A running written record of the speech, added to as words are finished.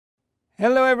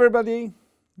Hello everybody,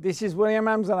 this is William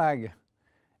Amzalag,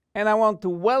 and I want to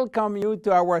welcome you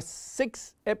to our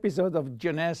 6th episode of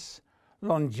Jeunesse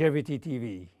Longevity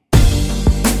TV.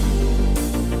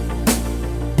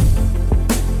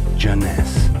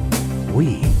 Jeunesse,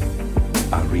 we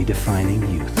are redefining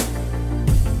youth.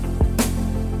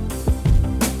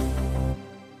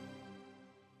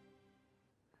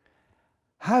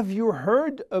 Have you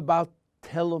heard about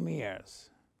telomeres?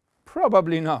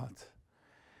 Probably not.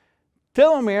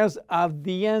 Telomeres are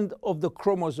the end of the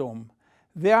chromosome.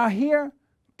 They are here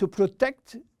to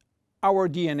protect our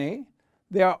DNA.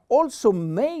 They are also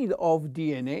made of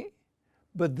DNA,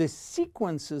 but the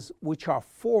sequences which are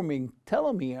forming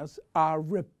telomeres are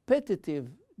repetitive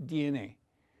DNA,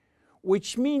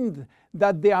 which means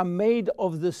that they are made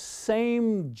of the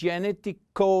same genetic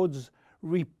codes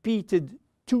repeated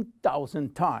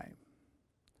 2,000 times.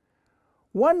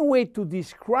 One way to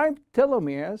describe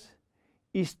telomeres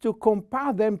is to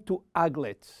compare them to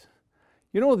aglets.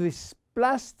 You know, these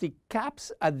plastic caps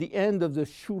at the end of the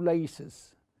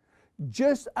shoelaces.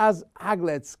 Just as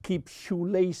aglets keep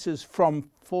shoelaces from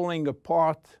falling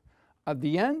apart at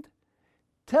the end,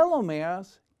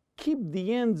 telomeres keep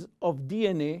the ends of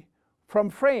DNA from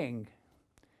fraying.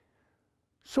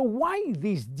 So why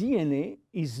this DNA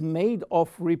is made of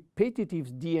repetitive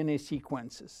DNA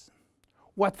sequences?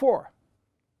 What for?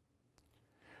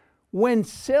 When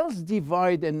cells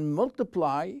divide and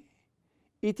multiply,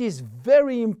 it is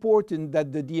very important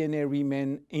that the DNA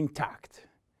remain intact.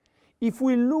 If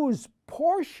we lose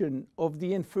portion of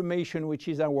the information which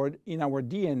is in our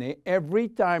DNA every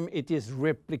time it is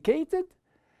replicated,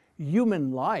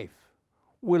 human life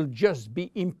will just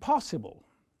be impossible.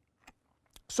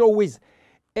 So with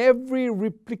every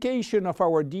replication of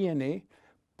our DNA,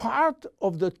 part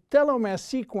of the telomere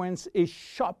sequence is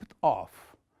chopped off.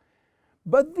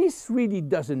 But this really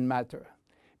doesn't matter,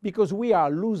 because we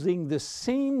are losing the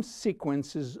same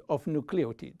sequences of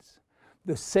nucleotides,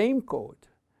 the same code.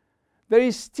 There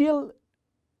is still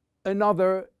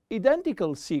another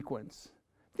identical sequence.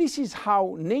 This is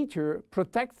how nature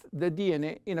protects the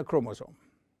DNA in a chromosome.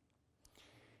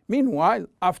 Meanwhile,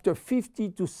 after 50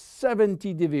 to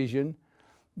 70 division,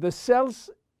 the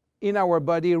cells in our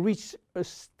body reach a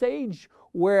stage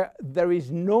where there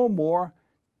is no more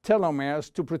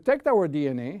telomeres to protect our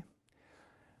DNA,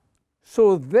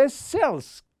 so these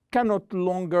cells cannot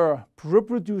longer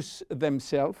reproduce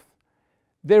themselves.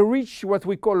 They reach what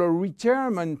we call a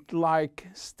retirement-like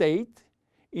state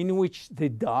in which they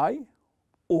die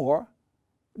or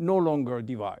no longer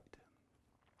divide.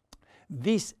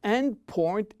 This end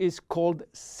point is called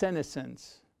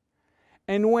senescence.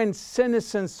 And when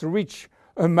senescence reaches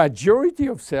a majority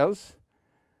of cells,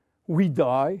 we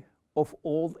die of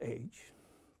old age.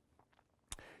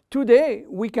 Today,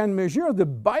 we can measure the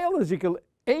biological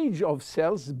age of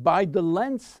cells by the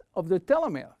length of the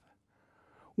telomere.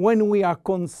 When we are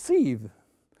conceived,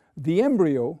 the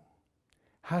embryo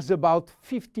has about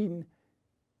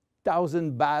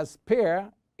 15,000 base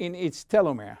pair in its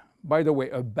telomere. By the way,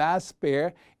 a base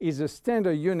pair is a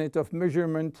standard unit of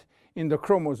measurement in the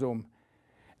chromosome.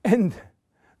 And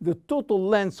the total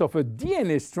length of a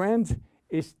DNA strand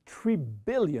is 3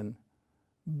 billion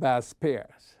base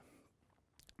pairs.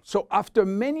 So after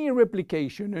many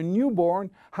replications, a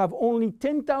newborn have only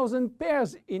 10,000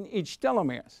 pairs in each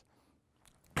telomeres.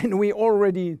 And we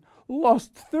already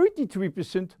lost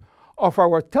 33% of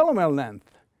our telomere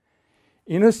length.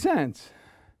 In a sense,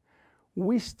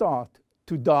 we start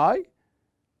to die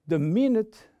the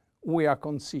minute we are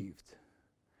conceived.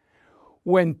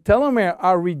 When telomeres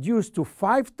are reduced to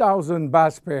 5,000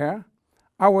 base pairs,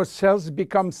 our cells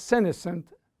become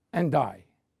senescent and die.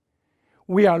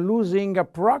 We are losing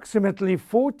approximately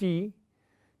 40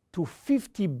 to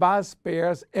 50 base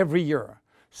pairs every year.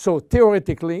 So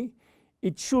theoretically,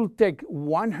 it should take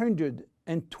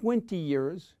 120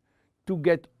 years to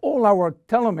get all our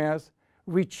telomeres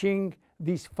reaching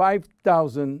these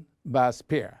 5,000 base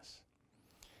pairs.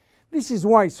 This is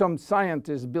why some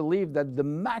scientists believe that the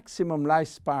maximum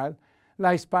lifespan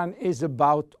is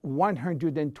about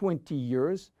 120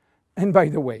 years. And by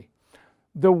the way,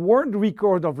 the world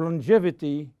record of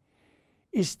longevity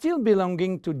is still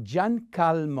belonging to Jeanne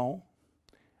Calment,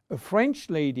 a French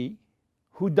lady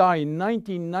who died in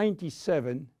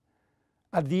 1997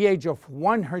 at the age of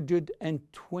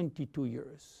 122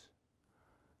 years.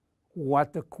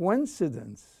 What a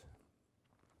coincidence!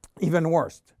 Even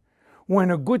worse,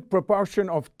 when a good proportion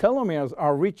of telomeres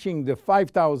are reaching the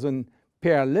 5,000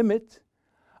 pair limit,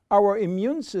 our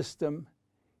immune system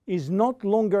is not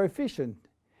longer efficient,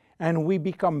 and we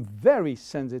become very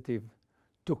sensitive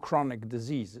to chronic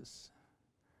diseases.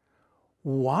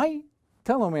 Why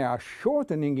telomeres are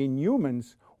shortening in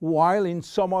humans, while in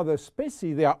some other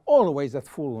species they are always at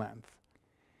full length.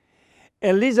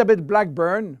 Elizabeth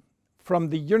Blackburn from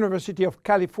the University of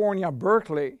California,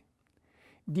 Berkeley,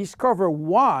 discovered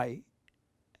why,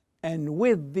 and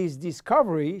with this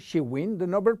discovery she won the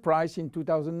Nobel Prize in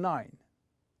 2009.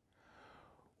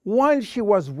 While she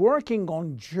was working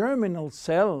on germinal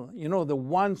cells, the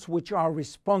ones which are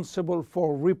responsible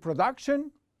for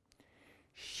reproduction,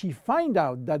 she found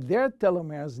out that their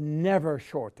telomeres never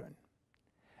shorten.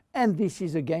 And this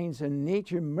is again a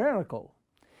nature miracle,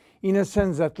 in a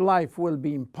sense that life will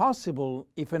be impossible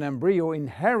if an embryo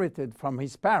inherited from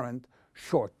his parent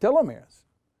short telomeres.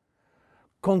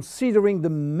 Considering the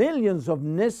millions of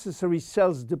necessary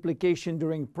cells duplication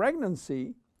during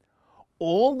pregnancy,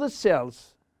 all the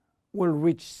cells will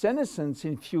reach senescence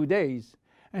in few days,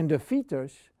 and the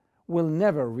fetus will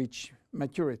never reach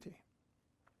maturity.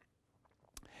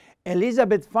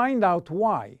 Elizabeth found out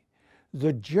why.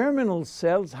 The germinal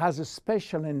cells has a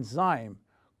special enzyme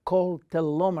called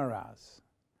telomerase,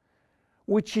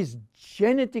 which is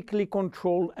genetically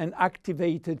controlled and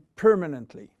activated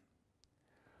permanently.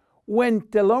 When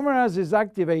telomerase is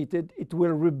activated, it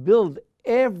will rebuild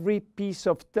every piece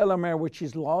of telomere which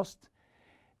is lost,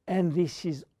 and this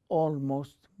is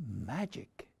almost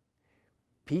magic.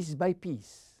 Piece by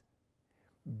piece,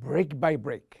 brick by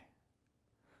brick.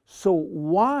 So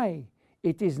why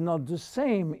it is not the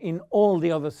same in all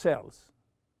the other cells?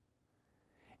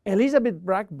 Elizabeth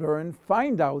Blackburn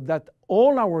found out that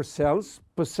all our cells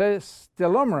possess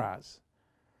telomerase,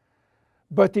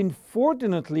 but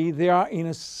unfortunately they are in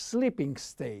a sleeping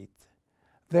state.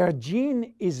 Their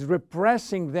gene is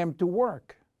repressing them to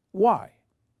work. Why?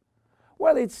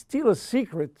 Well, it's still a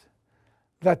secret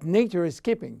that nature is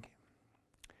keeping.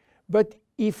 But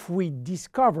if we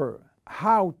discover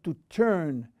how to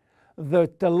turn the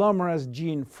telomerase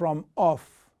gene from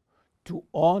off to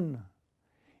on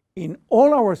in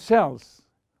all our cells,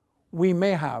 we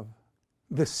may have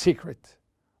the secret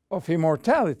of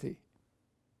immortality.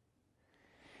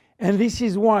 And this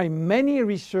is why many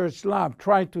research labs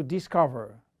try to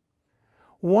discover.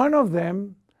 One of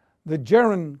them, the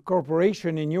JEUNESSE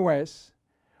Corporation in US,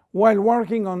 while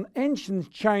working on ancient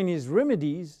Chinese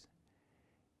remedies,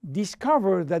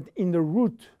 discovered that in the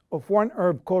root of one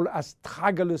herb called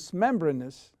Astragalus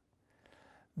membranus,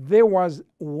 there was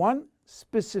one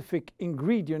specific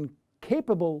ingredient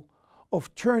capable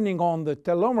of turning on the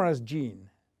telomerase gene.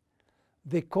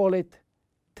 They call it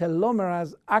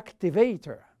telomerase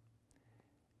activator,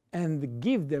 and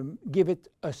give it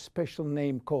a special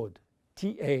name code,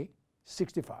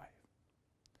 TA65.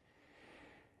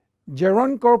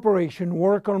 JEUNESSE Corporation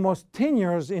worked almost 10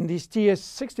 years in this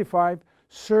TA65,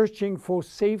 searching for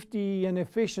safety and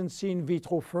efficiency in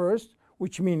vitro first,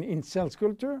 which means in cell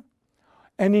culture,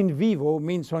 and in vivo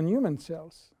means on human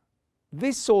cells.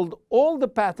 This sold all the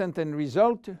patent and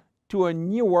result to a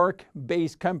New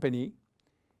York-based company,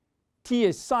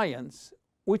 TA Science,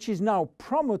 which is now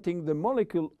promoting the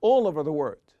molecule all over the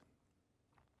world.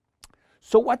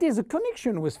 So what is the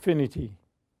connection with Finiti?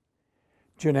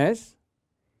 JEUNESSE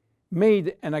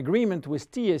made an agreement with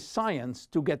TA Science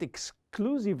to get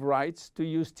exclusive rights to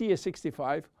use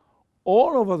TA65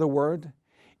 all over the world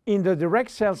in the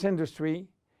direct cells industry,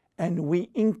 and we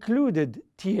included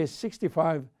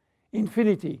TA65 in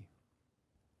Finiti.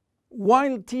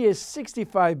 While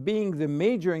TA65 being the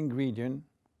major ingredient,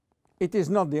 it is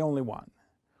not the only one.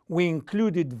 We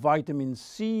included vitamin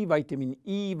C, vitamin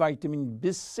E, vitamin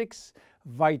B6,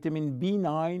 vitamin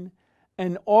B9,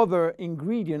 and other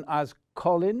ingredients as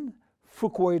choline,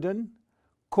 fucoidan,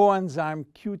 coenzyme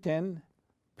Q10,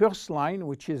 purslane,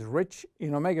 which is rich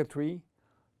in omega-3,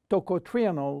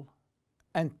 tocotrienol,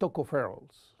 and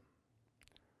tocopherols.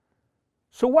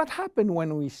 So what happened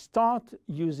when we start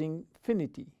using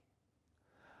Finiti?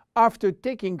 After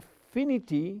taking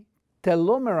Finiti,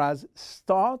 telomerase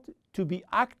start to be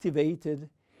activated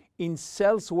in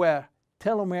cells where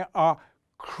telomeres are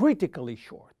critically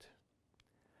short.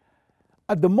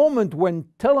 At the moment when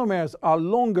telomeres are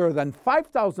longer than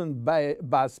 5,000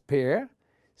 base pair,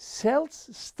 cells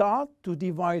start to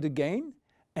divide again,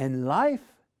 and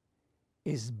life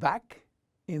is back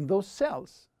in those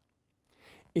cells.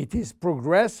 It is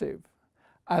progressive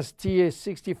as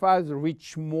TA65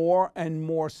 reach more and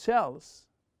more cells.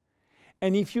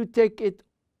 And if you take it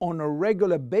on a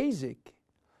regular basis,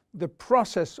 the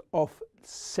process of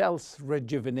cells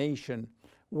rejuvenation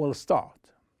will start.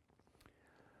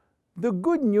 The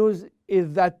good news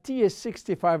is that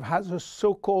TA65 has a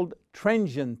so-called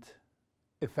transient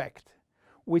effect,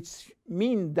 which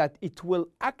means that it will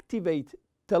activate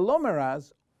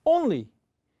telomerase only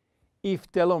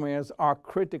if telomeres are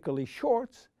critically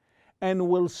short and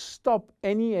will stop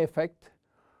any effect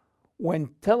when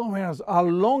telomeres are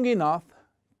long enough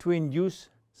to induce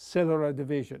cellular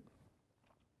division.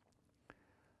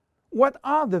 What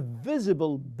are the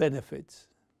visible benefits?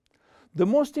 The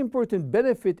most important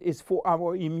benefit is for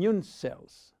our immune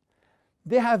cells.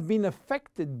 They have been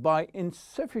affected by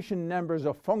insufficient numbers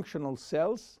of functional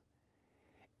cells,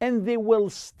 and they will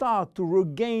start to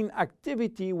regain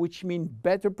activity, which means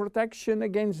better protection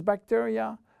against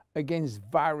bacteria, against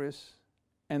virus,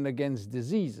 and against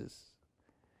diseases.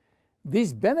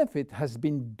 This benefit has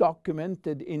been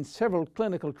documented in several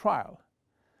clinical trials.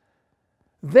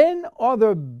 Then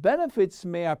other benefits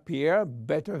may appear: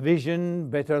 better vision,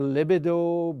 better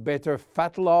libido, better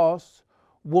fat loss,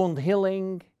 wound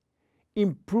healing,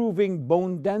 improving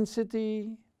bone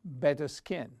density, better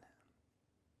skin.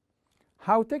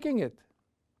 How taking it?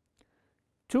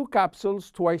 2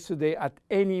 capsules twice a day at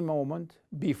any moment,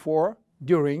 before,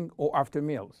 during, or after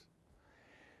meals.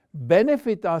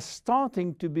 Benefits are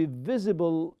starting to be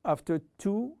visible after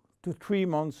 2 to 3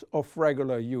 months of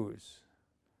regular use.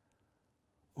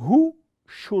 Who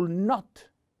should not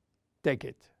take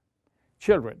it?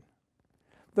 Children.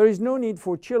 There is no need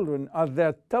for children, as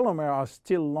their telomeres are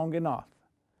still long enough.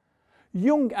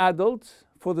 Young adults,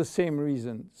 for the same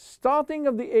reason, starting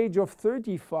at the age of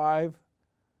 35,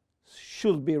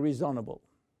 should be reasonable.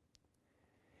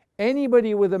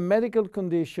 Anybody with a medical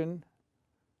condition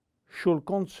should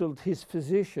consult his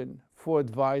physician for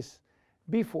advice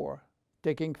before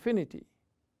taking Finiti.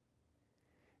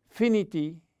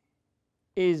 Finiti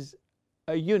is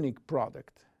a unique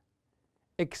product,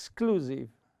 exclusive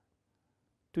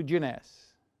to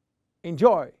JEUNESSE.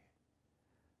 Enjoy!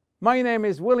 My name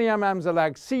is William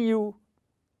Amzalag. See you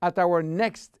at our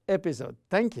next episode.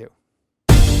 Thank you.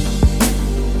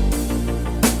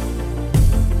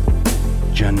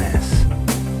 JEUNESSE.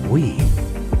 We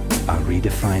are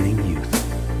redefining youth.